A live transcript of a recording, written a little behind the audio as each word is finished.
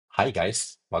Hi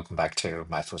guys, welcome back to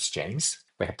Math with James.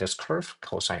 We have this curve,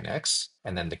 cosine x,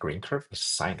 and then the green curve is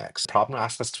sine x. The problem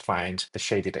asks us to find the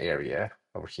shaded area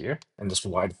over here, and this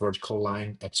wide vertical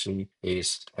line actually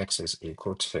is x is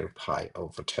equal to pi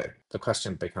over 2. The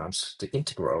question becomes the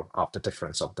integral of the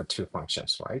difference of the two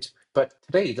functions, right? But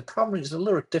today the problem is a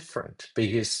little different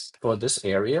because for this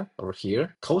area over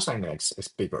here, cosine x is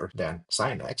bigger than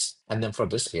sine x, and then for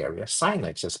this area, sine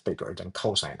x is bigger than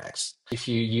cosine x. If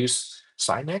you use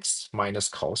sine x minus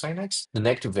cosine x, the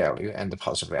negative value and the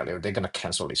positive value, they're going to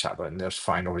cancel each other, and the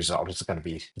final result is going to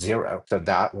be 0. So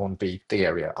that won't be the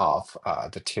area of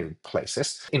the two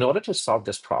places. In order to solve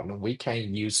this problem, we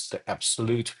can use the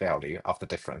absolute value of the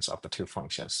difference of the two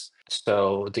functions.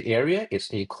 So the area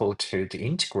is equal to the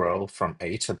integral from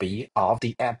a to b of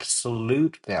the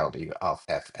absolute value of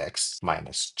fx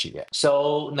minus gx.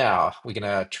 So now we're going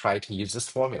to try to use this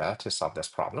formula to solve this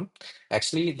problem.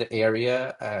 Actually, the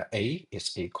area A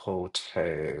is equal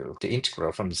to the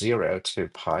integral from 0 to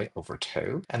pi over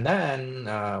 2. And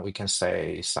then we can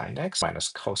say sine x minus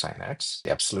cosine x,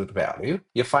 the absolute value.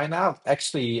 You find out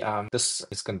actually this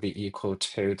is going to be equal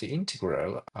to the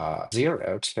integral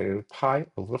 0 to pi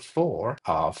over 4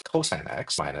 of cosine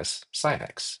x minus sine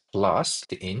x plus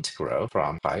the integral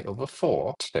from pi over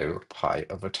 4 to pi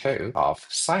over 2 of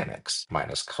sine x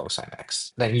minus cosine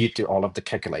x. Then you do all of the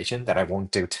calculation that I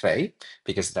won't do today,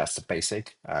 because that's the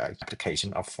basic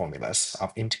application of formulas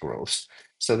of integrals.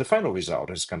 So the final result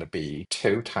is going to be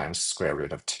 2 times square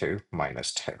root of 2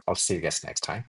 minus 2. I'll see you guys next time.